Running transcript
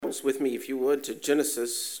Bibles with me, if you would, to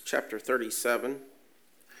Genesis chapter 37.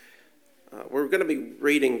 We're going to be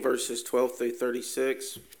reading verses 12 through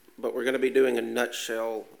 36, but we're going to be doing a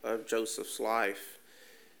nutshell of Joseph's life.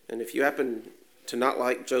 And if you happen to not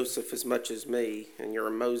like Joseph as much as me, and you're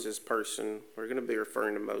a Moses person, we're going to be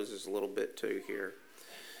referring to Moses a little bit too here.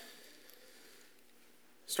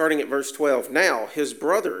 Starting at verse 12. Now his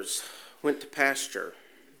brothers went to pasture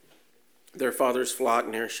their father's flock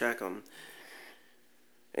near Shechem.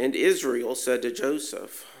 And Israel said to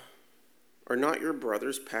Joseph, "Are not your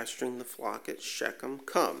brothers pasturing the flock at Shechem?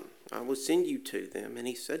 Come, I will send you to them." And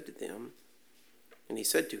he said to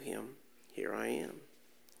him, "Here I am."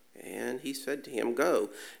 And he said to him, "Go,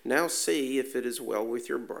 now see if it is well with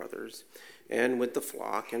your brothers and with the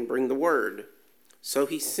flock, and bring the word." So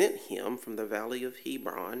he sent him from the valley of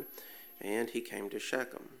Hebron, and he came to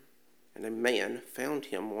Shechem. And a man found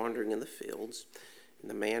him wandering in the fields, and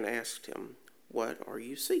the man asked him, "What are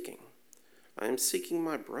you seeking?" "I am seeking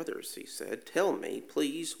my brothers," he said. "Tell me,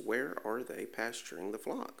 please, where are they pasturing the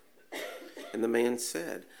flock?" And the man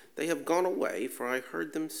said, "They have gone away, for I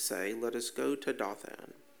heard them say, 'Let us go to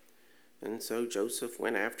Dothan.'" And so Joseph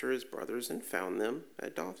went after his brothers and found them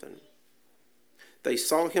at Dothan. They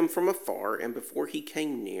saw him from afar, and before he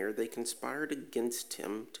came near, they conspired against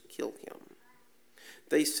him to kill him.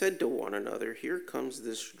 They said to one another, "Here comes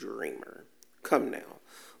this dreamer. Come now,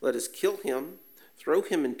 let us kill him, throw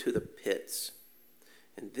him into the pits,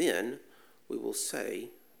 and then we will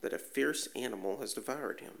say that a fierce animal has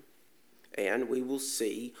devoured him, and we will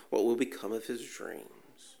see what will become of his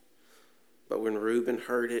dreams." But when Reuben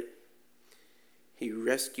heard it, he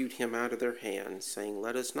rescued him out of their hands, saying,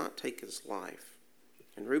 "Let us not take his life."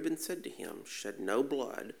 And Reuben said to him, "Shed no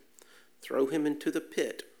blood, throw him into the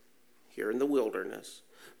pit here in the wilderness,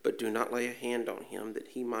 but do not lay a hand on him, that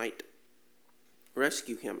he might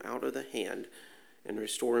rescue him out of the hand and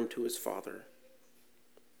restore him to his father."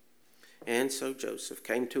 And so Joseph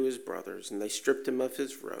came to his brothers, and they stripped him of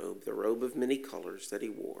his robe, the robe of many colors that he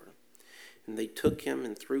wore. And they took him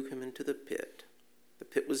and threw him into the pit. The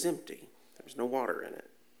pit was empty. There was no water in it.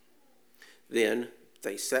 Then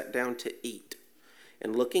they sat down to eat.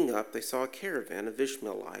 And looking up, they saw a caravan of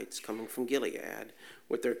Ishmaelites coming from Gilead,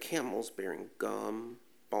 with their camels bearing gum,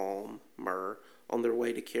 balm, myrrh, on their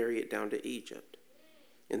way to carry it down to Egypt.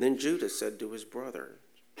 And then Judah said to his brother,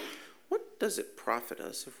 "What does it profit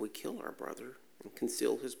us if we kill our brother and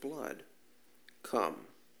conceal his blood? Come,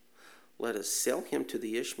 let us sell him to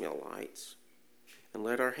the Ishmaelites, and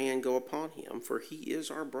let our hand go upon him, for he is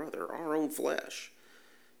our brother, our own flesh."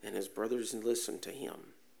 And his brothers listened to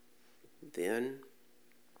him. Then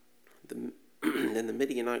the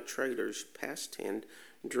Midianite traders passed and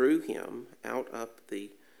drew him out of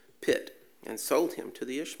the pit and sold him to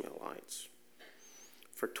the Ishmaelites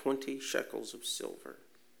for 20 shekels of silver.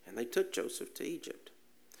 And they took Joseph to Egypt.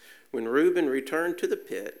 When Reuben returned to the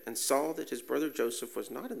pit and saw that his brother Joseph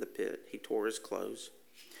was not in the pit, he tore his clothes.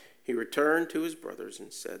 He returned to his brothers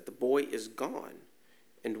and said, "The boy is gone,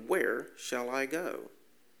 and where shall I go?"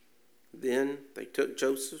 Then they took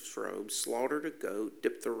Joseph's robe, slaughtered a goat,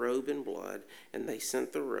 dipped the robe in blood, and they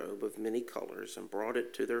sent the robe of many colors and brought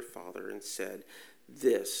it to their father and said,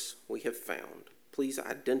 "This we have found. Please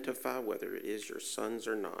identify whether it is your son's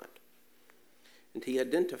or not." And he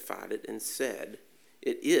identified it and said,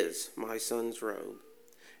 "It is my son's robe.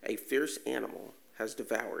 A fierce animal has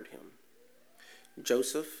devoured him.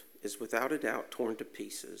 Joseph is without a doubt torn to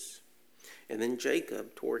pieces." And then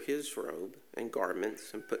Jacob tore his robe and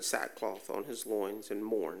garments and put sackcloth on his loins and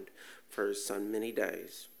mourned for his son many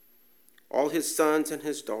days. All his sons and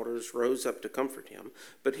his daughters rose up to comfort him,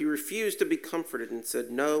 but he refused to be comforted and said,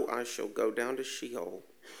 "No, I shall go down to Sheol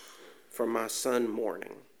for my son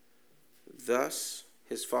mourning." Thus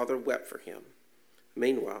his father wept for him.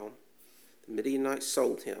 Meanwhile, the Midianites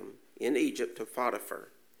sold him in Egypt to Potiphar,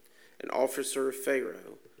 an officer of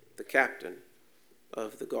Pharaoh, the captain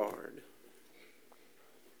of the guard.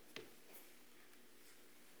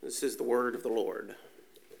 This is the word of the Lord.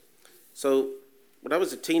 So, when I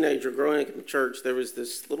was a teenager growing up in the church, there was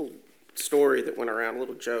this little story that went around, a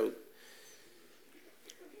little joke.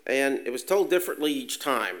 And it was told differently each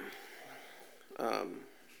time.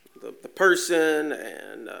 The person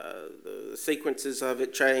and the sequences of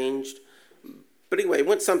it changed. But anyway, it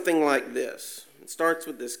went something like this. It starts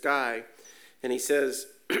with this guy, and he says,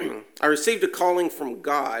 "I received a calling from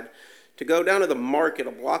God to go down to the market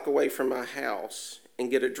a block away from my house and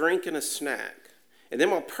get a drink and a snack. And then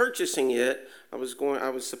while purchasing it, I was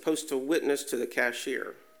supposed to witness to the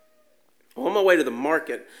cashier. On my way to the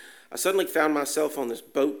market, I suddenly found myself on this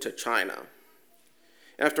boat to China.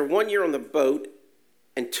 After 1 year on the boat,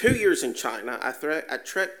 And 2 years in China, I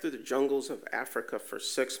trekked through the jungles of Africa for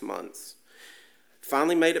 6 months.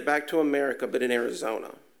 Finally made it back to America, but in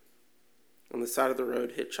Arizona, on the side of the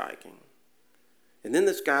road hitchhiking. And then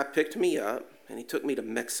this guy picked me up, and he took me to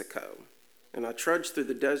Mexico. And I trudged through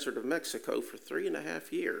the desert of Mexico for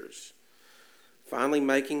 3.5 years, finally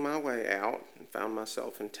making my way out and found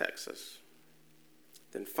myself in Texas.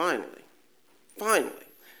 Then finally,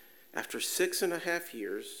 after 6.5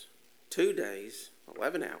 years, 2 days,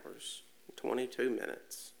 11 hours, 22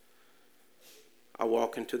 minutes, I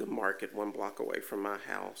walk into the market 1 block away from my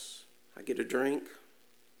house. I get a drink,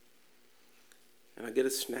 and I get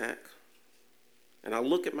a snack, and I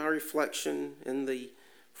look at my reflection in the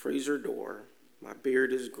freezer door. My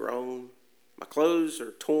beard is grown, my clothes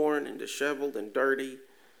are torn and disheveled and dirty,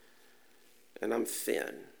 and I'm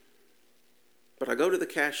thin. But I go to the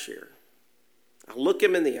cashier. I look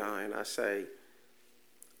him in the eye and I say,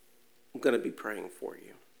 I'm going to be praying for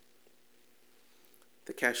you.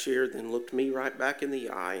 The cashier then looked me right back in the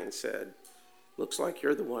eye and said, looks like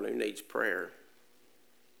you're the one who needs prayer.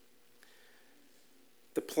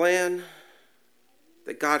 The plan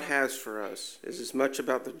that God has for us is as much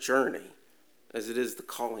about the journey as it is the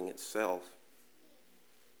calling itself.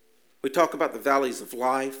 We talk about the valleys of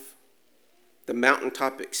life, the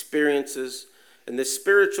mountaintop experiences, and the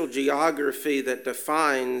spiritual geography that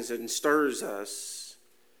defines and stirs us.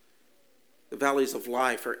 The valleys of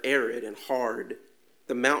life are arid and hard.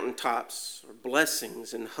 The mountaintops are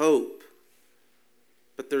blessings and hope.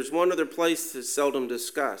 But there's one other place that's seldom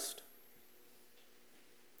discussed.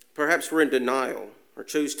 Perhaps we're in denial or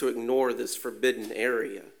choose to ignore this forbidden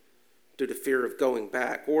area due to fear of going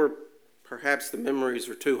back, or perhaps the memories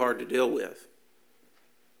are too hard to deal with.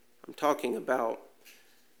 I'm talking about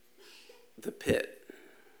the pit.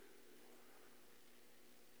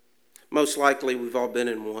 Most likely we've all been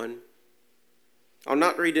in one. I'll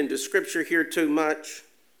not read into Scripture here too much,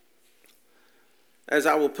 as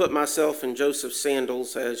I will put myself in Joseph's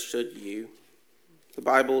sandals, as should you. The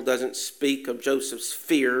Bible doesn't speak of Joseph's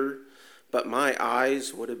fear, but my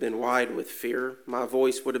eyes would have been wide with fear. My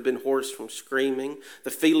voice would have been hoarse from screaming.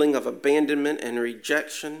 The feeling of abandonment and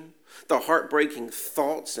rejection, the heartbreaking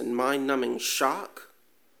thoughts and mind-numbing shock.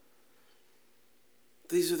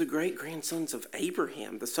 These are the great-grandsons of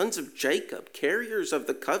Abraham, the sons of Jacob, carriers of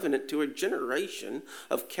the covenant to a generation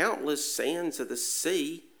of countless sands of the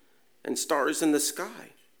sea and stars in the sky.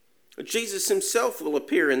 Jesus himself will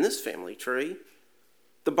appear in this family tree.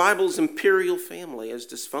 The Bible's imperial family, as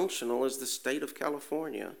dysfunctional as the state of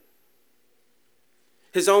California.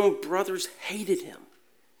 His own brothers hated him.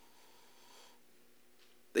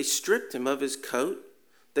 They stripped him of his coat.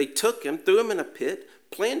 They took him, threw him in a pit,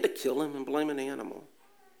 planned to kill him, and blame an animal.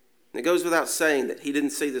 And it goes without saying that he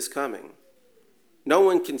didn't see this coming. No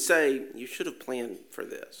one can say, you should have planned for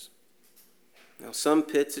this. Now, some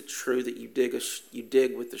pits, it's true that you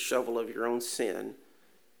dig with the shovel of your own sin,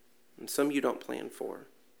 and some you don't plan for.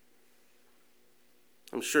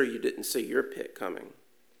 I'm sure you didn't see your pit coming.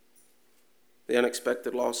 The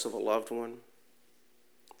unexpected loss of a loved one,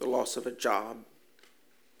 the loss of a job.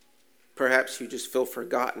 Perhaps you just feel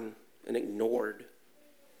forgotten and ignored.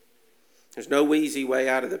 There's no easy way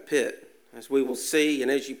out of the pit. As we will see, and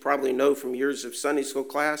as you probably know from years of Sunday school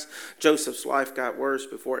class, Joseph's life got worse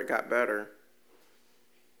before it got better.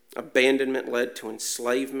 Abandonment led to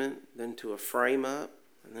enslavement, then to a frame-up,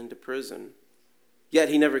 and then to prison. Yet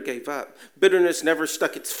he never gave up. Bitterness never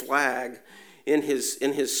stuck its flag in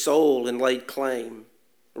his soul and laid claim.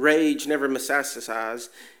 Rage never metastasized,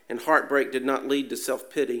 and heartbreak did not lead to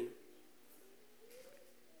self-pity.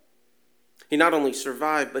 He not only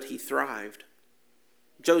survived, but he thrived.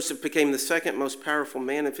 Joseph became the second most powerful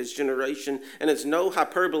man of his generation, and it's no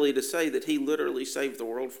hyperbole to say that he literally saved the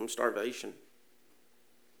world from starvation.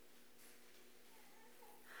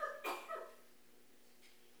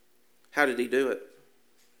 How did he do it?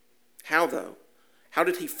 How, though? How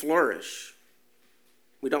did he flourish?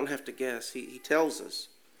 We don't have to guess. He tells us.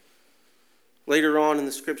 Later on in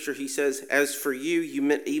the scripture, he says, as for you, you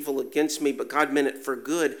meant evil against me, but God meant it for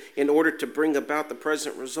good in order to bring about the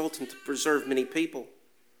present result and to preserve many people.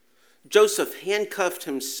 Joseph handcuffed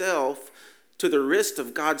himself to the wrist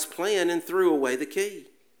of God's plan and threw away the key.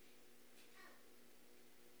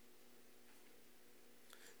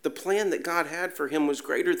 The plan that God had for him was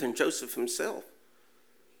greater than Joseph himself.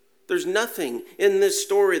 There's nothing in this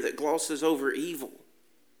story that glosses over evil.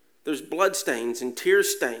 There's bloodstains and tear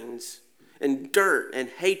stains and dirt and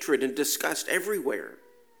hatred and disgust everywhere.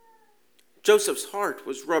 Joseph's heart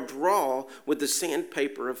was rubbed raw with the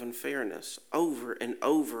sandpaper of unfairness over and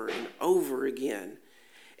over and over again.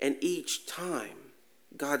 And each time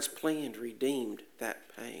God's plan redeemed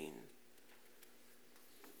that pain.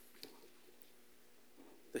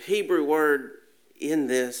 The Hebrew word in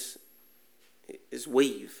this is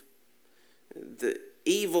weave. The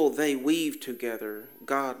evil they weave together,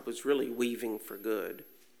 God was really weaving for good.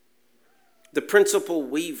 The principal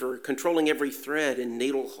weaver controlling every thread and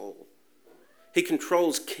needle hole. He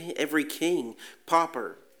controls every king,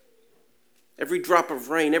 pauper, every drop of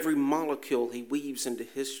rain, every molecule he weaves into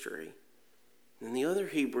history. And the other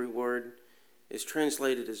Hebrew word is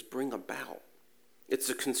translated as bring about. It's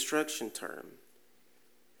a construction term,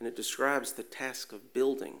 and it describes the task of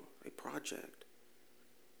building a project.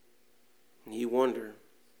 And you wonder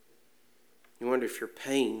if your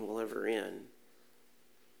pain will ever end.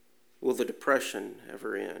 Will the depression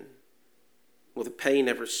ever end? Will the pain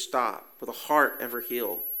ever stop? Will the heart ever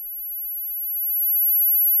heal?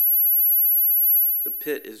 The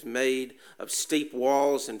pit is made of steep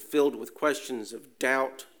walls and filled with questions of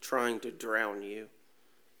doubt trying to drown you.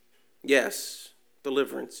 Yes,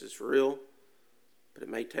 deliverance is real, but it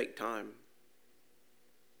may take time.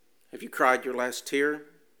 Have you cried your last tear?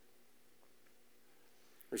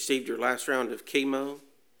 Received your last round of chemo?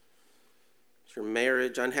 Is your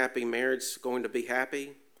unhappy marriage, going to be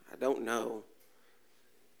happy? I don't know.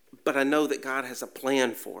 But I know that God has a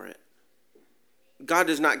plan for it. God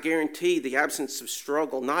does not guarantee the absence of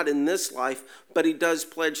struggle, not in this life, but he does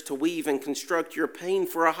pledge to weave and construct your pain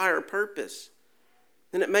for a higher purpose.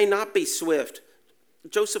 And it may not be swift.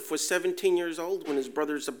 Joseph was 17 years old when his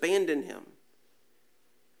brothers abandoned him.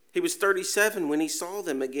 He was 37 when he saw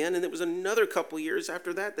them again, and it was another couple years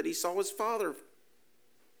after that he saw his father.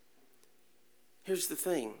 Here's the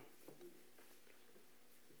thing.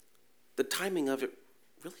 The timing of it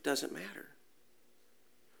really doesn't matter.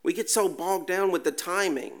 We get so bogged down with the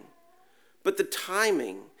timing, but the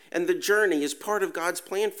timing and the journey is part of God's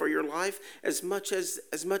plan for your life as much as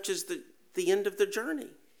the end of the journey.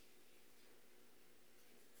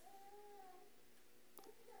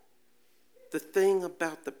 The thing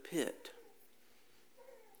about the pit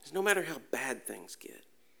is no matter how bad things get,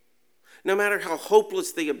 no matter how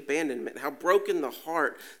hopeless the abandonment, how broken the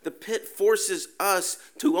heart, the pit forces us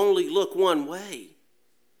to only look one way,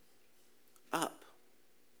 up.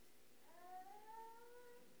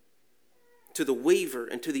 To the weaver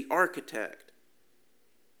and to the architect.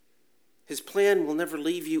 His plan will never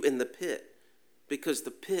leave you in the pit because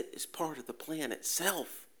the pit is part of the plan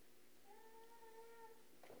itself.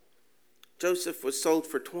 Joseph was sold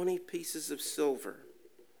for 20 pieces of silver.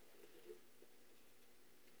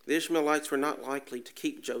 The Ishmaelites were not likely to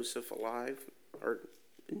keep Joseph alive, or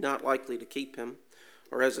not likely to keep him,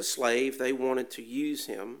 or as a slave. They wanted to use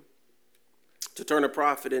him to turn a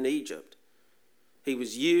profit in Egypt. He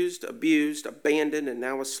was used, abused, abandoned, and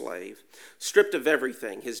now a slave, stripped of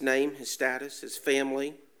everything, his name, his status, his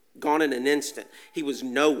family, gone in an instant. He was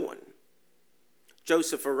no one.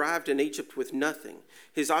 Joseph arrived in Egypt with nothing.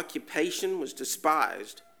 His occupation was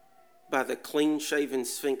despised by the clean-shaven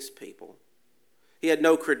Sphinx people. He had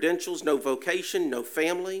no credentials, no vocation, no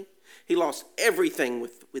family. He lost everything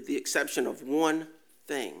with the exception of one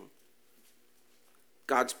thing: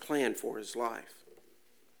 God's plan for his life.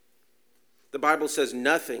 The Bible says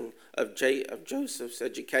nothing of Joseph's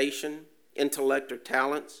education, intellect, or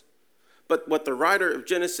talents. But what the writer of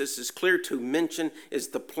Genesis is clear to mention is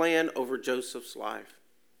the plan over Joseph's life.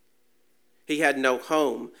 He had no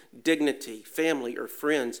home, dignity, family, or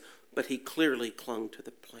friends, but he clearly clung to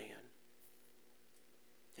the plan.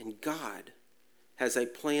 And God has a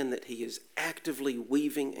plan that he is actively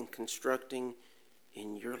weaving and constructing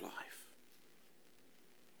in your life.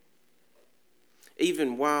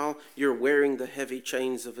 Even while you're wearing the heavy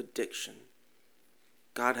chains of addiction,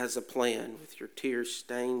 God has a plan with your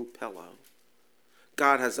tear-stained pillow.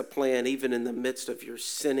 God has a plan even in the midst of your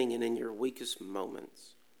sinning and in your weakest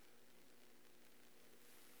moments.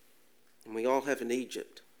 And we all have an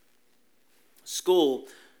Egypt. School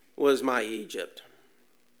was my Egypt.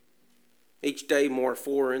 Each day more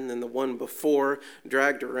foreign than the one before,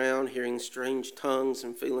 dragged around, hearing strange tongues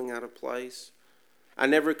and feeling out of place. I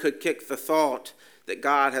never could kick the thought that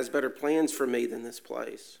God has better plans for me than this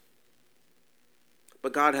place.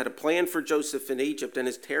 But God had a plan for Joseph in Egypt, and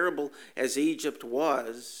as terrible as Egypt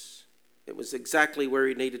was, it was exactly where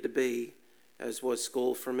he needed to be, as was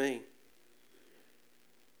school for me.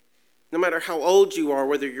 No matter how old you are,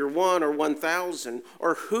 whether you're 1 or 1,000,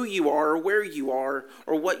 or who you are, or where you are,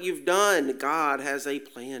 or what you've done, God has a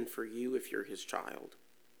plan for you if you're his child.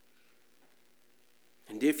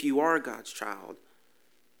 And if you are God's child,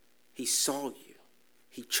 he saw you.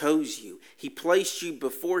 He chose you. He placed you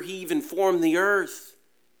before he even formed the earth.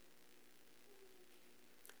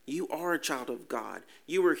 You are a child of God.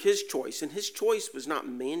 You were his choice, and his choice was not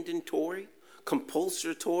mandatory,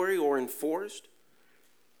 compulsory, or enforced.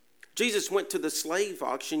 Jesus went to the slave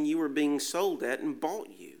auction you were being sold at and bought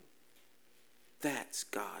you. That's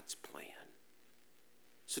God's plan.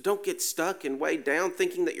 So don't get stuck and weighed down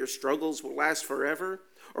thinking that your struggles will last forever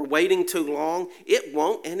or waiting too long. It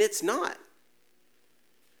won't, and it's not.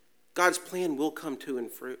 God's plan will come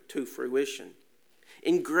to fruition.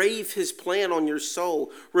 Engrave his plan on your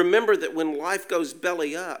soul. Remember that when life goes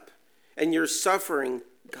belly up and you're suffering,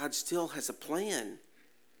 God still has a plan.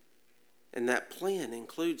 And that plan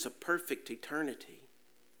includes a perfect eternity.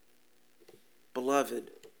 Beloved,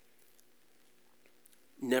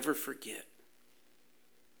 never forget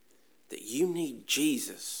that you need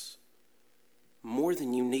Jesus more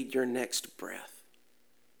than you need your next breath.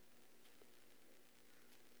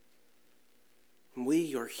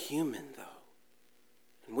 We are human, though,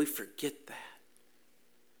 and we forget that.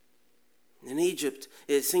 In Egypt,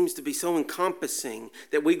 it seems to be so encompassing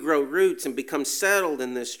that we grow roots and become settled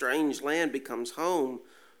in this strange land becomes home.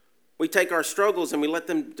 We take our struggles and we let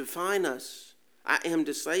them define us. I am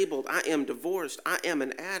disabled. I am divorced. I am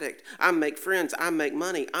an addict. I make friends. I make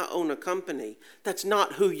money. I own a company. That's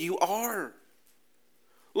not who you are.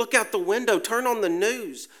 Look out the window. Turn on the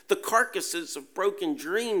news. The carcasses of broken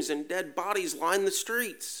dreams and dead bodies line the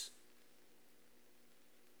streets.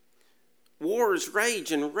 Wars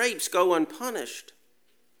rage and rapes go unpunished.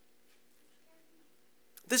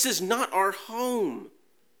 This is not our home.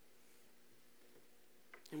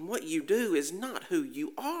 And what you do is not who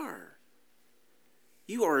you are.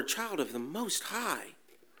 You are a child of the Most High.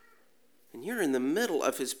 And you're in the middle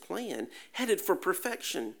of his plan, headed for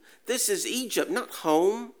perfection. This is Egypt, not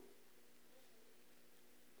home.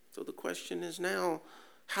 So the question is now,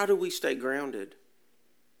 how do we stay grounded?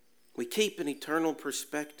 We keep an eternal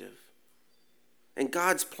perspective and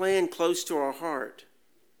God's plan close to our heart.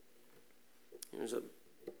 Here's a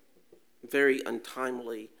very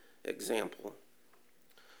untimely example.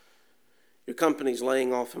 Your company's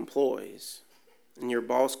laying off employees, and your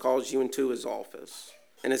boss calls you into his office.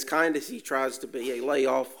 And as kind as he tries to be, a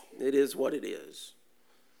layoff, it is what it is.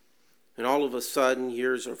 And all of a sudden,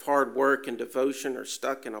 years of hard work and devotion are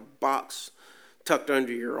stuck in a box tucked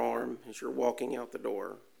under your arm as you're walking out the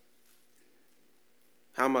door.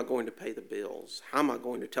 How am I going to pay the bills? How am I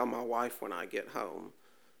going to tell my wife when I get home?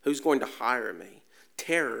 Who's going to hire me?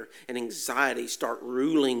 Terror and anxiety start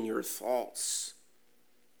ruling your thoughts.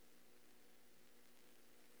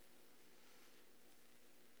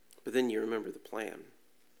 But then you remember the plan.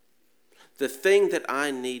 The thing that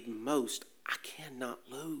I need most, I cannot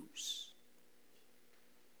lose.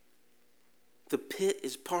 The pit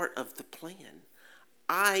is part of the plan.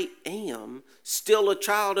 I am still a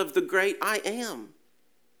child of the great I am.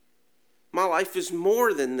 My life is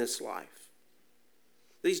more than this life.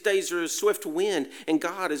 These days are a swift wind, and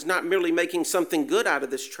God is not merely making something good out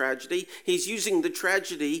of this tragedy. He's using the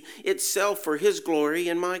tragedy itself for his glory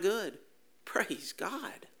and my good. Praise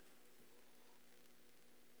God.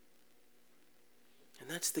 And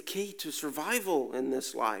that's the key to survival in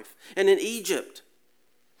this life and in Egypt.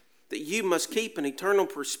 That you must keep an eternal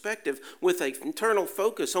perspective with an eternal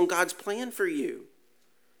focus on God's plan for you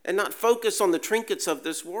and not focus on the trinkets of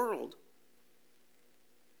this world.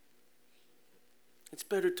 It's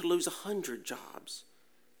better to lose 100 jobs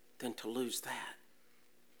than to lose that.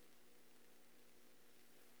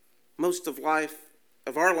 Most of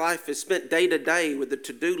our life is spent day to day with the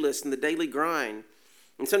to-do list and the daily grind.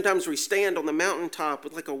 And sometimes we stand on the mountaintop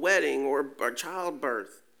with like a wedding or a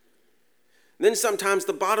childbirth. Then sometimes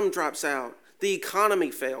the bottom drops out. The economy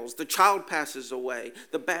fails. The child passes away.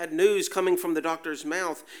 The bad news coming from the doctor's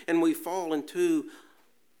mouth. And we fall into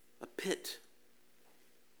a pit.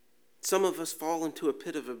 Some of us fall into a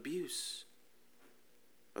pit of abuse,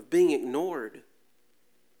 of being ignored,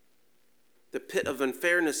 the pit of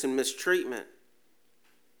unfairness and mistreatment.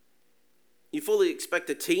 You fully expect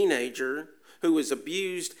a teenager who was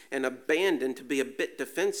abused and abandoned to be a bit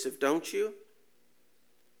defensive, don't you?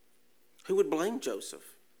 Who would blame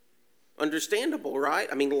Joseph? Understandable, right?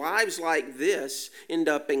 I mean, lives like this end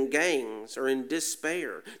up in gangs or in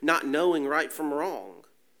despair, not knowing right from wrong.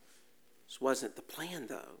 This wasn't the plan,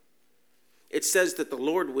 though. It says that the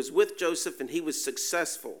Lord was with Joseph and he was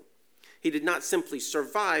successful. He did not simply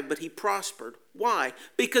survive, but he prospered. Why?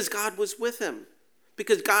 Because God was with him.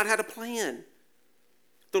 Because God had a plan.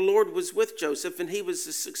 The Lord was with Joseph and he was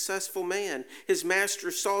a successful man. His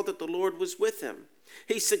master saw that the Lord was with him.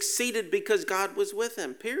 He succeeded because God was with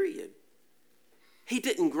him, period. He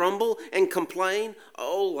didn't grumble and complain.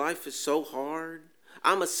 Oh, life is so hard.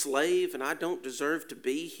 I'm a slave and I don't deserve to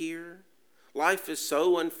be here. Life is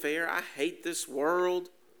so unfair. I hate this world.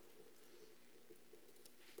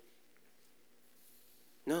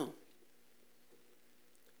 No.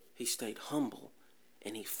 He stayed humble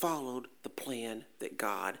and he followed the plan that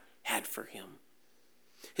God had for him.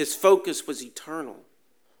 His focus was eternal,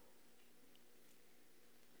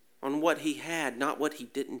 on what he had, not what he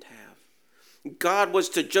didn't have. God was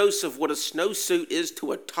to Joseph what a snowsuit is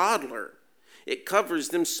to a toddler. It covers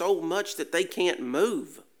them so much that they can't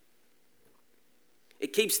move.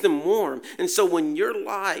 It keeps them warm. And so when in your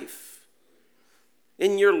life,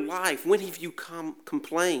 when have you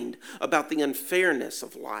complained about the unfairness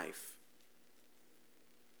of life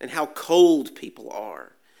and how cold people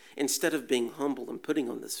are, instead of being humble and putting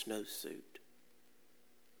on the snowsuit?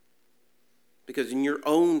 Because in your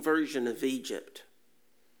own version of Egypt,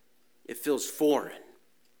 it feels foreign.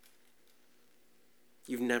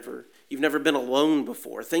 You've never been alone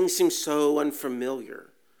before. Things seem so unfamiliar.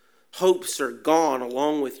 Hopes are gone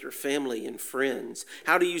along with your family and friends.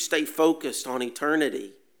 How do you stay focused on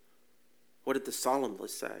eternity? What did the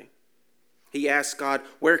psalmist say? He asked God,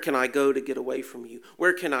 where can I go to get away from you?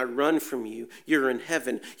 Where can I run from you? You're in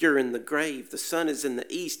heaven. You're in the grave. The sun is in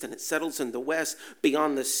the east and it settles in the west.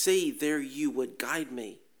 Beyond the sea, there you would guide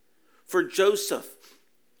me. For Joseph,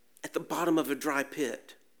 at the bottom of a dry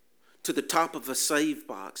pit, to the top of a slave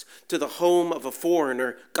box, to the home of a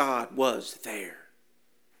foreigner, God was there.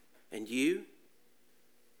 And you?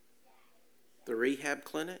 The rehab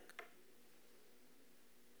clinic?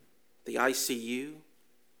 The ICU?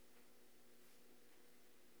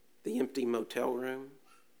 The empty motel room?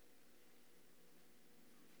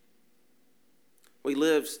 We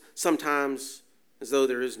live sometimes as though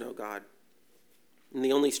there is no God. And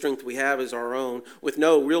the only strength we have is our own, with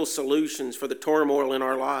no real solutions for the turmoil in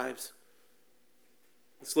our lives.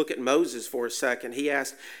 Let's look at Moses for a second. He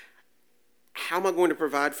asked, how am I going to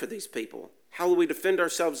provide for these people? How will we defend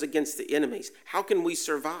ourselves against the enemies? How can we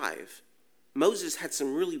survive? Moses had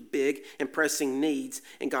some really big and pressing needs,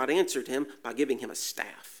 and God answered him by giving him a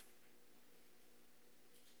staff.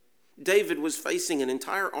 David was facing an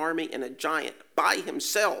entire army and a giant by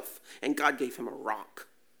himself, and God gave him a rock.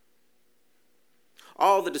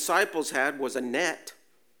 All the disciples had was a net.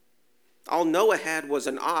 All Noah had was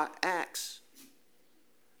an axe.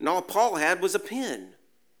 And all Paul had was a pen.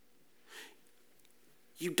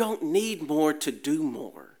 You don't need more to do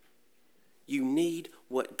more. You need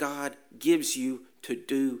what God gives you to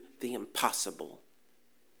do the impossible.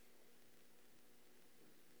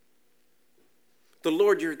 The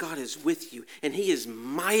Lord your God is with you, and he is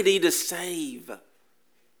mighty to save.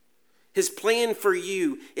 His plan for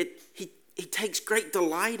you, he takes great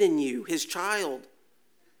delight in you, his child.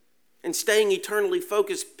 And staying eternally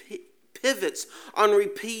focused pivots on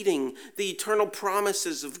repeating the eternal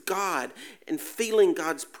promises of God, and feeling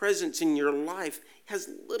God's presence in your life has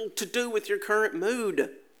little to do with your current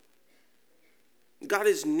mood. God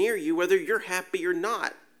is near you whether you're happy or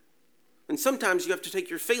not. And sometimes you have to take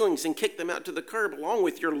your feelings and kick them out to the curb along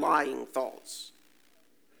with your lying thoughts.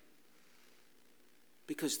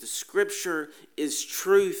 Because the scripture is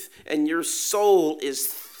truth and your soul is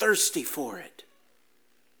thirsty for it.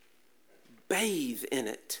 Bathe in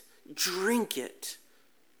it. Drink it.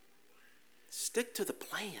 Stick to the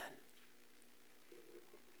plan.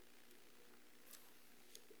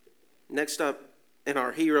 Next up in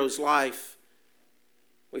our hero's life,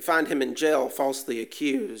 we find him in jail, falsely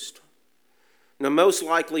accused. Now, most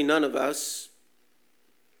likely none of us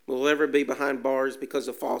will ever be behind bars because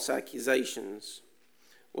of false accusations.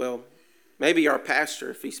 Well, maybe our pastor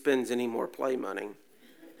if he spends any more play money.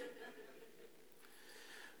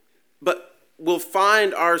 But we'll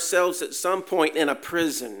find ourselves at some point in a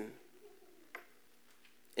prison,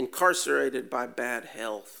 incarcerated by bad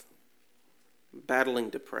health, battling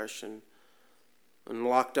depression, and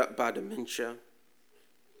locked up by dementia,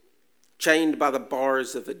 chained by the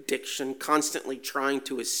bars of addiction, constantly trying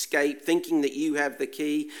to escape, thinking that you have the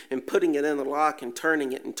key and putting it in the lock and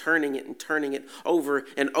turning it and turning it and turning it over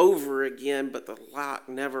and over again, but the lock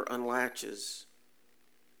never unlatches.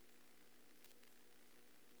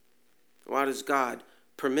 Why does God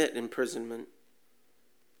permit imprisonment?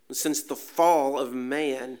 Since the fall of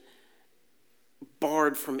man,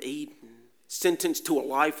 barred from Eden, sentenced to a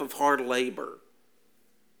life of hard labor.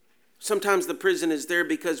 Sometimes the prison is there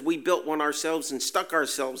because we built one ourselves and stuck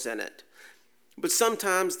ourselves in it. But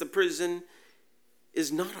sometimes the prison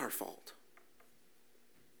is not our fault.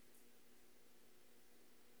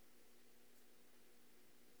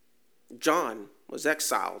 John was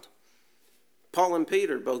exiled. Paul and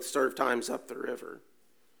Peter both served times up the river.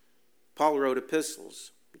 Paul wrote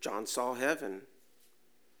epistles. John saw heaven.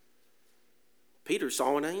 Peter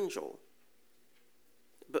saw an angel.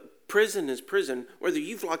 Prison is prison, whether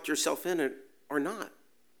you've locked yourself in it or not.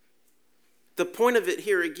 The point of it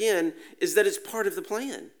here again is that it's part of the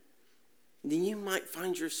plan. Then you might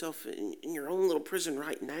find yourself in your own little prison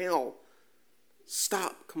right now.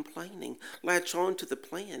 Stop complaining. Latch on to the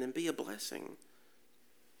plan and be a blessing.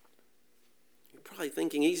 You're probably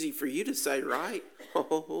thinking, easy for you to say, right?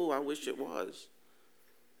 Oh, I wish it was.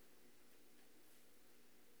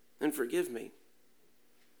 And forgive me,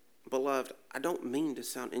 beloved, I don't mean to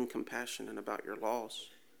sound incompassionate about your loss.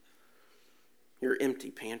 Your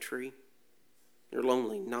empty pantry, your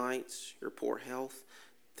lonely nights, your poor health,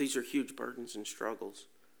 these are huge burdens and struggles.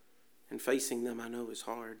 And facing them I know is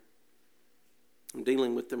hard. I'm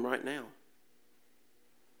dealing with them right now.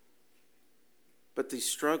 But these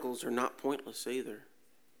struggles are not pointless either.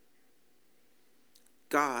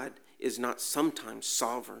 God is not sometimes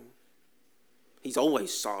sovereign. He's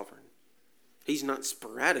always sovereign. He's not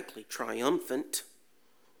sporadically triumphant.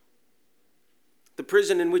 The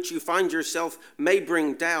prison in which you find yourself may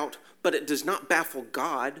bring doubt, but it does not baffle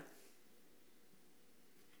God.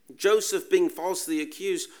 Joseph being falsely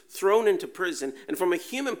accused, thrown into prison, and from a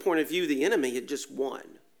human point of view, the enemy had just won.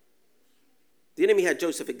 The enemy had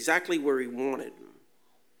Joseph exactly where he wanted him.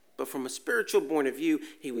 But from a spiritual point of view,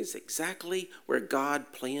 he was exactly where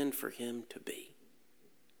God planned for him to be.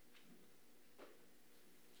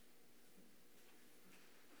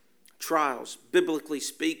 Trials, biblically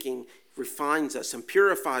speaking, refines us and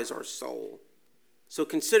purifies our soul. So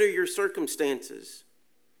consider your circumstances.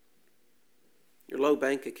 Your low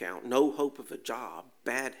bank account, no hope of a job,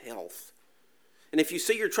 bad health. And if you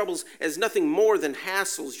see your troubles as nothing more than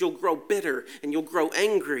hassles, you'll grow bitter and you'll grow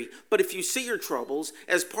angry. But if you see your troubles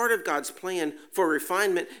as part of God's plan for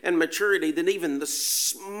refinement and maturity, then even the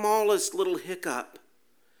smallest little hiccup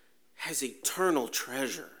has eternal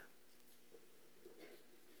treasure.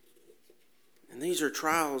 And these are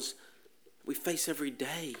trials we face every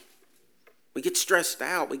day. We get stressed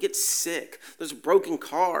out. We get sick. There's a broken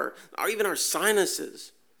car, or even our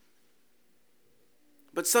sinuses.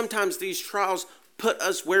 But sometimes these trials put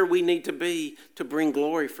us where we need to be to bring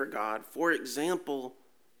glory for God. For example,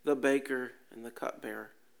 the baker and the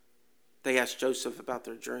cupbearer. They asked Joseph about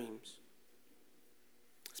their dreams.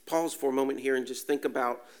 Let's pause for a moment here and just think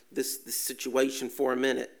about this situation for a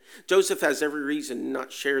minute. Joseph has every reason to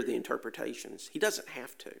not share the interpretations. He doesn't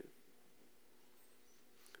have to.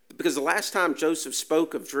 Because the last time Joseph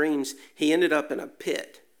spoke of dreams, he ended up in a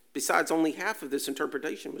pit. Besides, only half of this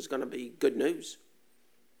interpretation was going to be good news.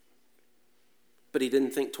 But he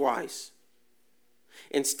didn't think twice.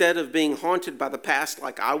 Instead of being haunted by the past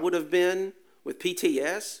like I would have been with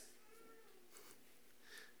PTS,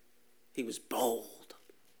 he was bold.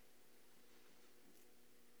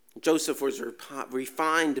 Joseph was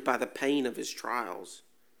refined by the pain of his trials.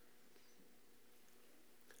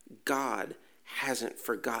 God hasn't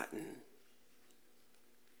forgotten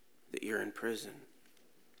that you're in prison.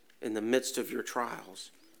 In the midst of your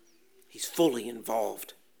trials, he's fully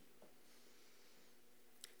involved.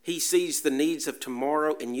 He sees the needs of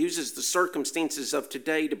tomorrow and uses the circumstances of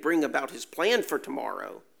today to bring about his plan for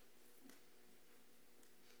tomorrow.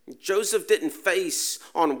 Joseph didn't face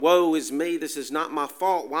on woe is me, this is not my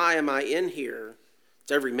fault, why am I in here?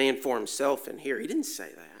 It's every man for himself in here. He didn't say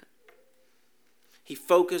that. He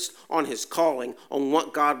focused on his calling, on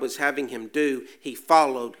what God was having him do. He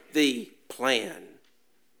followed the plan.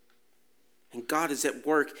 And God is at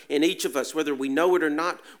work in each of us, whether we know it or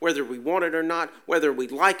not, whether we want it or not, whether we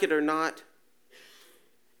like it or not.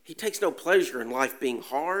 He takes no pleasure in life being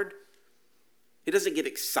hard. He doesn't get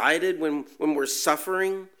excited when we're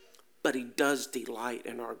suffering, but he does delight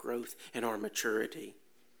in our growth and our maturity.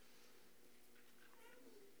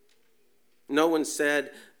 No one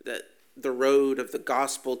said that the road of the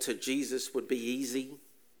gospel to Jesus would be easy.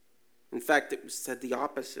 In fact, it was said the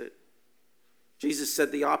opposite. Jesus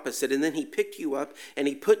said the opposite, and then he picked you up and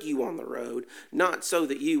he put you on the road, not so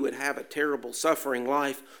that you would have a terrible suffering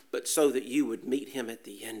life, but so that you would meet him at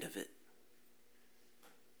the end of it.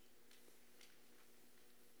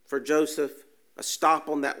 For Joseph, a stop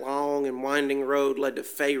on that long and winding road led to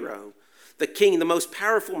Pharaoh, the king, the most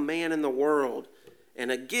powerful man in the world,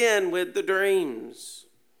 and again with the dreams.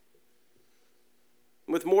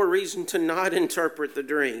 With more reason to not interpret the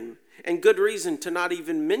dream, and good reason to not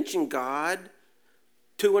even mention God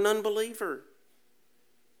to an unbeliever.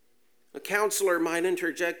 A counselor might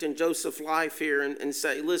interject in Joseph's life here and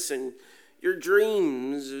say, listen, your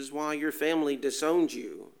dreams is why your family disowned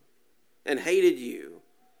you and hated you.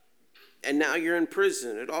 And now you're in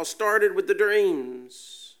prison. It all started with the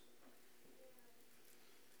dreams.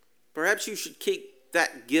 Perhaps you should keep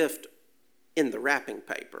that gift in the wrapping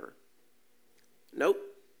paper. Nope.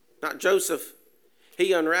 not Joseph.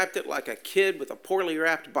 He unwrapped it like a kid with a poorly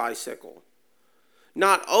wrapped bicycle.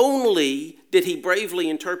 Not only did he bravely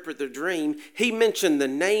interpret the dream, he mentioned the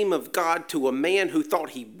name of God to a man who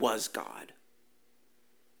thought he was God.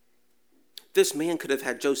 This man could have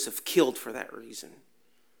had Joseph killed for that reason.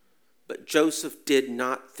 But Joseph did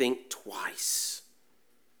not think twice.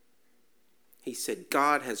 He said,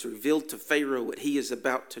 God has revealed to Pharaoh what he is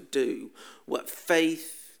about to do. What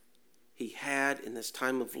faith he had in this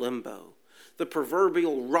time of limbo. The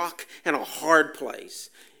proverbial rock and a hard place.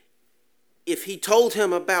 If he told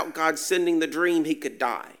him about God sending the dream, he could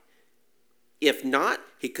die. If not,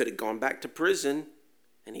 he could have gone back to prison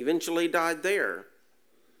and eventually died there.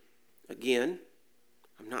 Again,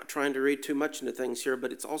 I'm not trying to read too much into things here,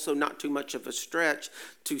 but it's also not too much of a stretch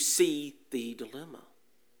to see the dilemma.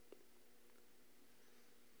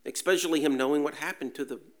 Especially him knowing what happened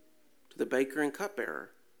to the baker and cupbearer.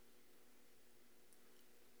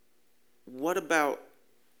 What about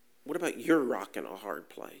your rock in a hard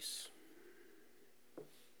place?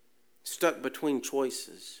 Stuck between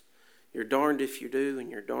choices. You're darned if you do and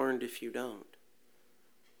you're darned if you don't.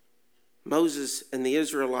 Moses and the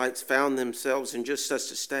Israelites found themselves in just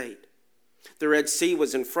such a state. The Red Sea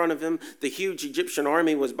was in front of them. The huge Egyptian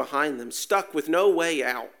army was behind them, stuck with no way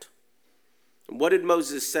out. And what did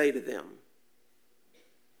Moses say to them?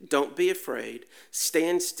 Don't be afraid.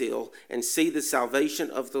 Stand still and see the salvation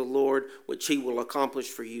of the Lord, which he will accomplish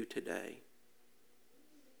for you today.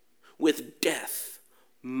 With death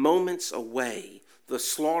moments away, the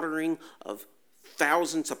slaughtering of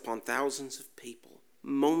thousands upon thousands of people,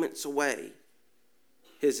 moments away,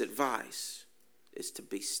 his advice is to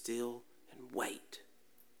be still and wait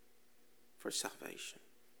for salvation.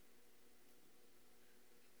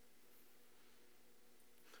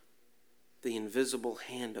 The invisible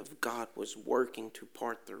hand of God was working to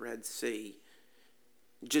part the Red Sea.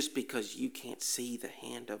 Just because you can't see the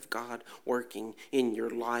hand of God working in your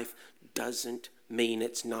life doesn't mean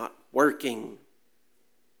it's not working.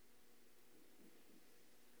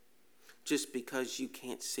 Just because you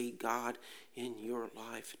can't see God in your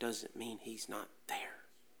life doesn't mean he's not there.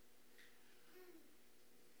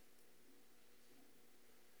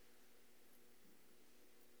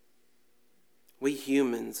 We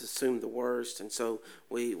humans assume the worst, and so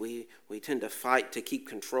we tend to fight to keep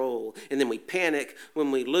control. And then we panic when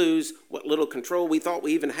we lose what little control we thought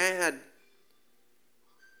we even had.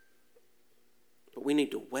 But we need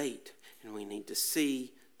to wait, and we need to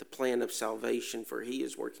see the plan of salvation, for he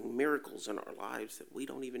is working miracles in our lives that we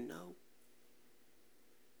don't even know.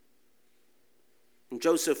 And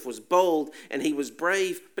Joseph was bold, and he was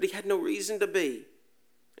brave, but he had no reason to be.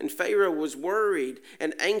 And Pharaoh was worried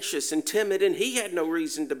and anxious and timid, and he had no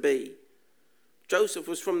reason to be. Joseph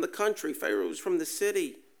was from the country. Pharaoh was from the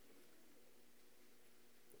city.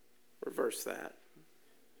 Reverse that.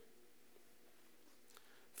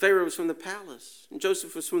 Pharaoh was from the palace, and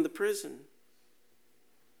Joseph was from the prison.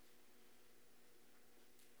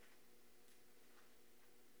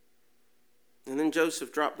 And then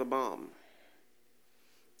Joseph dropped the bomb.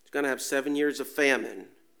 He's going to have 7 years of famine.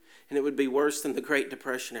 And it would be worse than the Great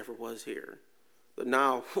Depression ever was here. The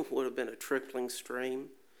Nile would have been a trickling stream.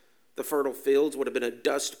 The fertile fields would have been a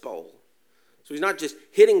dust bowl. So he's not just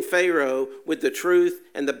hitting Pharaoh with the truth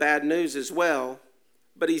and the bad news as well,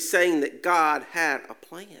 but he's saying that God had a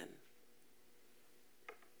plan.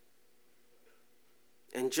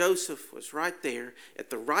 And Joseph was right there at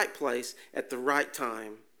the right place at the right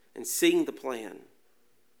time and seeing the plan.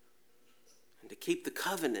 And to keep the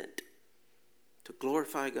covenant, to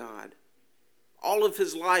glorify God. All of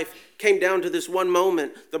his life came down to this one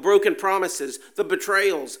moment, the broken promises, the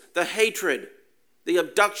betrayals, the hatred, the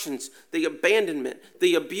abductions, the abandonment,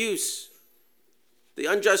 the abuse, the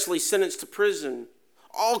unjustly sentenced to prison,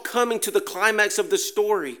 all coming to the climax of the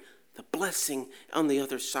story, the blessing on the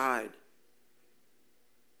other side.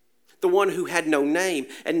 The one who had no name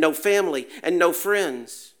and no family and no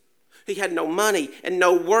friends, he had no money and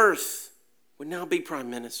no worth, would now be prime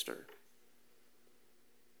minister.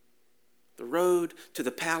 The road to the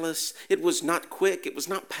palace, it was not quick, it was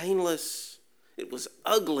not painless, it was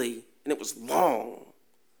ugly, and it was long.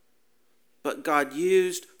 But God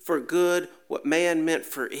used for good what man meant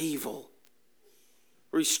for evil,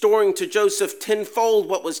 restoring to Joseph tenfold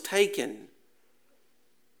what was taken.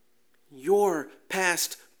 Your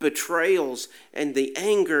past betrayals and the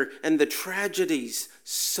anger and the tragedies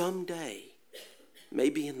someday,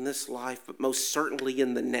 maybe in this life, but most certainly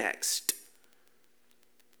in the next,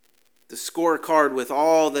 the scorecard with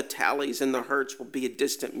all the tallies and the hurts will be a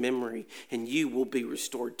distant memory, and you will be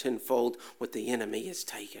restored tenfold what the enemy has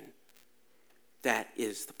taken. That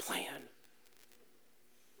is the plan.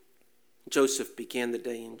 Joseph began the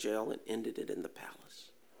day in jail and ended it in the palace.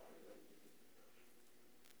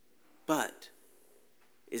 But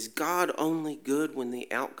is God only good when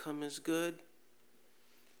the outcome is good?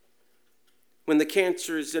 When the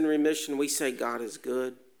cancer is in remission, we say God is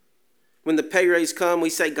good. When the pay raise come,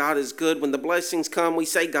 we say God is good. When the blessings come, we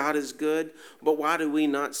say God is good. But why do we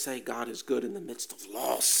not say God is good in the midst of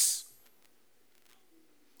loss?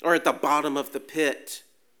 Or at the bottom of the pit?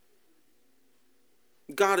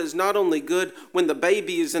 God is not only good when the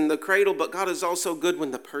baby is in the cradle, but God is also good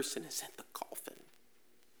when the person is in the coffin.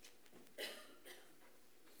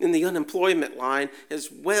 In the unemployment line,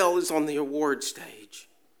 as well as on the award stage.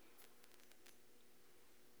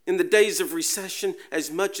 In the days of recession, as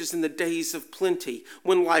much as in the days of plenty,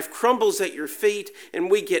 when life crumbles at your feet and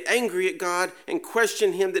we get angry at God and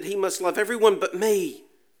question him that he must love everyone but me.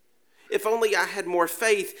 If only I had more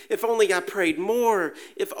faith. If only I prayed more.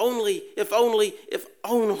 If only.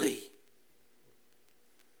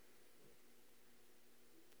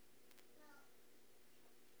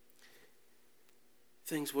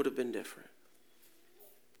 Things would have been different.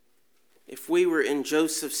 If we were in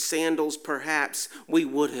Joseph's sandals, perhaps we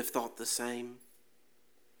would have thought the same.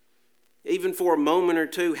 Even for a moment or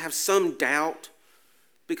two, have some doubt.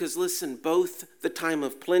 Because listen, both the time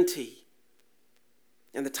of plenty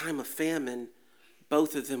and the time of famine,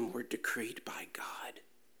 both of them were decreed by God.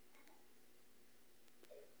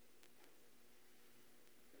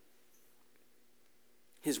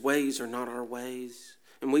 His ways are not our ways.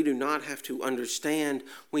 And we do not have to understand.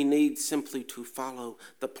 We need simply to follow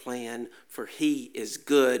the plan, for he is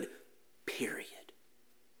good, period.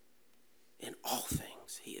 In all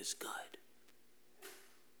things, he is good.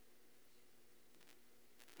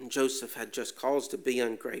 And Joseph had just cause to be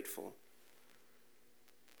ungrateful.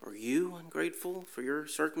 Are you ungrateful for your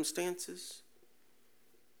circumstances?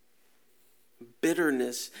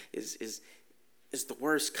 Bitterness is the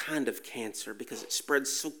worst kind of cancer because it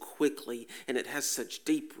spreads so quickly and it has such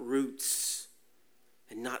deep roots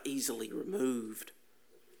and not easily removed.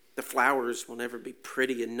 The flowers will never be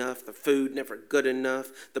pretty enough, the food never good enough,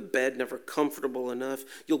 the bed never comfortable enough.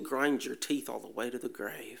 You'll grind your teeth all the way to the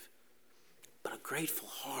grave. But a grateful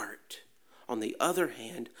heart, on the other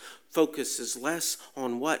hand, focuses less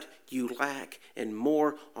on what you lack and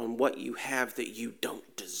more on what you have that you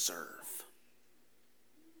don't deserve.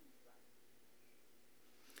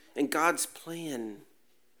 And God's plan,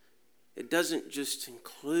 it doesn't just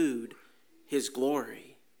include his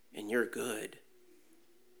glory and your good.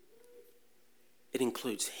 It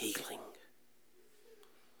includes healing.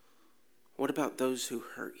 What about those who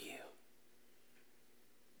hurt you?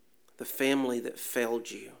 The family that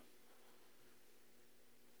failed you.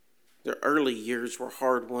 Their early years were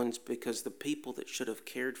hard ones because the people that should have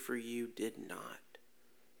cared for you did not.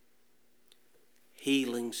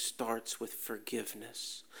 Healing starts with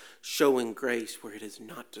forgiveness, showing grace where it is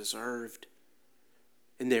not deserved.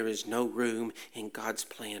 And there is no room in God's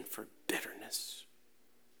plan for bitterness.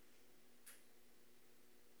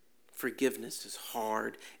 Forgiveness is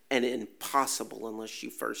hard and impossible unless you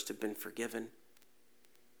first have been forgiven.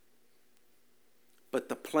 But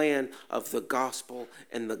the plan of the gospel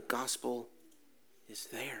and the gospel is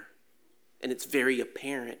there. And it's very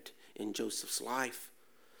apparent in Joseph's life.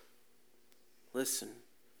 Listen,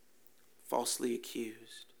 falsely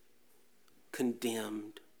accused,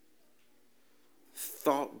 condemned,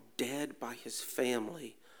 thought dead by his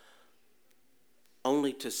family,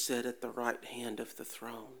 only to sit at the right hand of the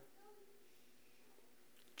throne.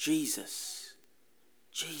 Jesus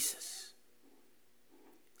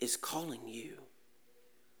is calling you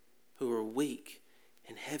who are weak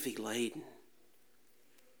and heavy laden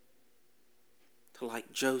to,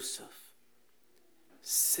 like Joseph,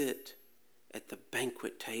 sit at the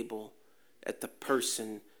banquet table at the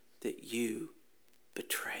person that you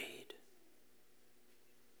betrayed.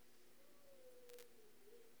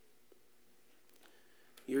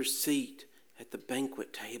 Your seat at the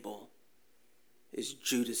banquet table is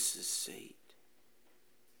Judas's seat.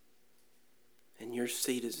 And your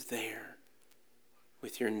seat is there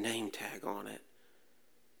with your name tag on it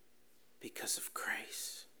because of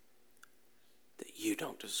grace that you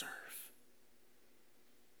don't deserve.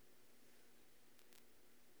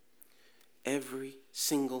 Every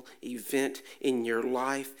single event in your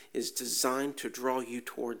life is designed to draw you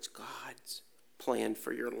towards God's plan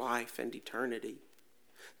for your life and eternity.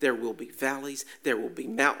 There will be valleys, there will be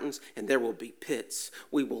mountains, and there will be pits.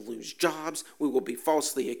 We will lose jobs, we will be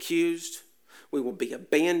falsely accused, we will be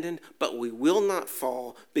abandoned, but we will not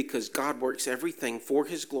fall because God works everything for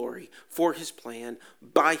his glory, for his plan,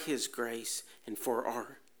 by his grace, and for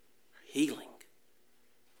our healing.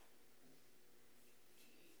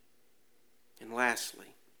 And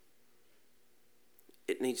lastly,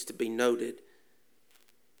 it needs to be noted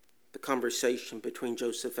the conversation between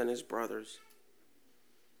Joseph and his brothers,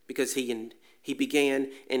 because he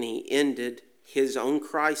began and he ended his own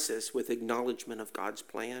crisis with acknowledgement of God's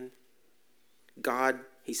plan.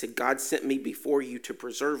 He said, God sent me before you to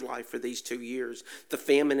preserve life for these 2 years, the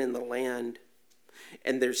famine in the land.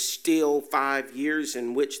 And there's still 5 years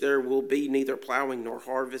in which there will be neither plowing nor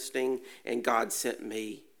harvesting, and God sent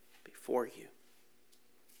me before you.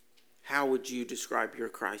 How would you describe your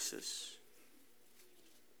crisis?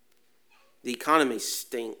 The economy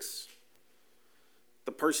stinks.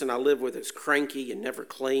 The person I live with is cranky and never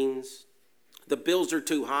cleans. The bills are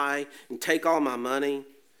too high and take all my money.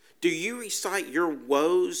 Do you recite your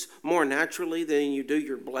woes more naturally than you do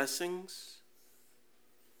your blessings?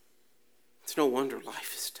 It's no wonder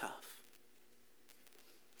life is tough.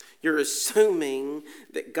 You're assuming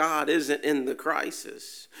that God isn't in the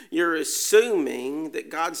crisis. You're assuming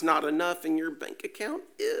that God's not enough and your bank account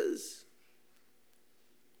is.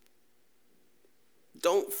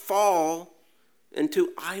 Don't fall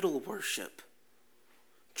into idol worship.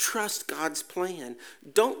 Trust God's plan.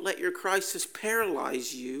 Don't let your crisis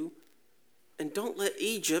paralyze you, and don't let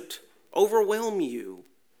Egypt overwhelm you.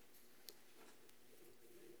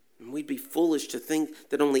 And we'd be foolish to think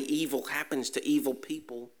that only evil happens to evil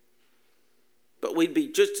people. But we'd be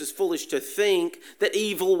just as foolish to think that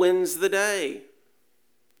evil wins the day.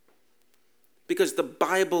 Because the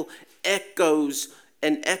Bible echoes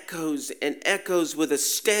and echoes and echoes with a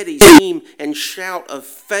steady theme and shout of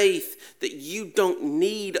faith that you don't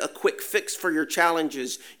need a quick fix for your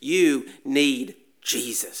challenges. You need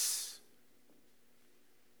Jesus.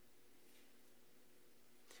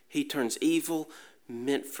 He turns evil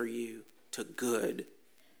meant for you to good.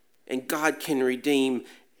 And God can redeem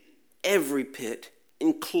every pit,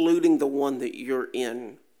 including the one that you're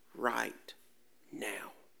in right now.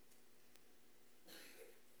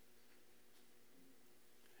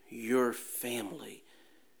 Your family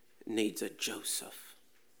needs a Joseph.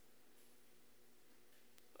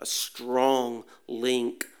 A strong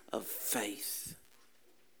link of faith.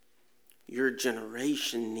 Your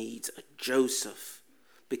generation needs a Joseph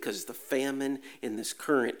because the famine in this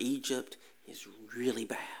current Egypt is really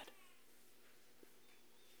bad.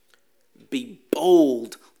 Be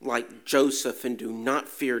bold like Joseph and do not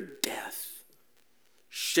fear death.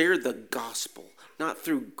 Share the gospel, not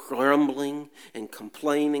through grumbling and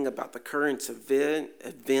complaining about the current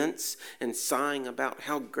events and sighing about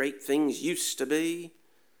how great things used to be.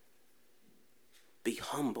 Be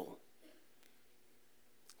humble.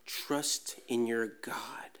 Trust in your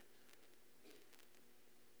God.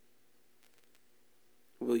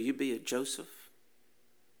 Will you be a Joseph?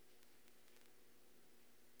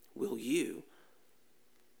 Will you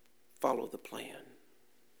follow the plan?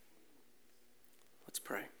 Let's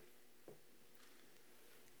pray.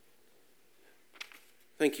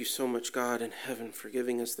 Thank you so much, God in heaven, for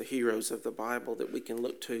giving us the heroes of the Bible that we can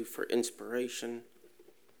look to for inspiration,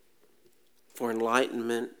 for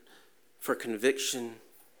enlightenment, for conviction,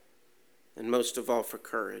 and most of all for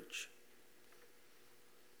courage.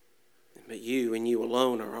 But you and you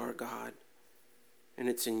alone are our God, and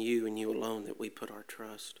it's in you and you alone that we put our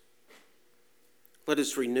trust. Let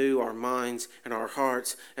us renew our minds and our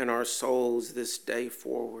hearts and our souls this day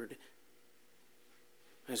forward.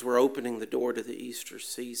 As we're opening the door to the Easter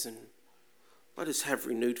season, let us have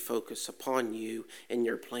renewed focus upon you and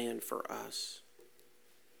your plan for us,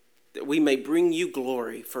 that we may bring you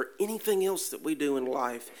glory, for anything else that we do in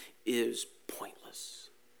life is pointless.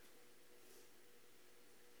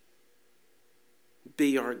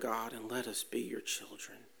 Be our God and let us be your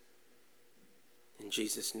children. In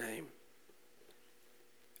Jesus' name,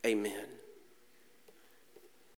 amen.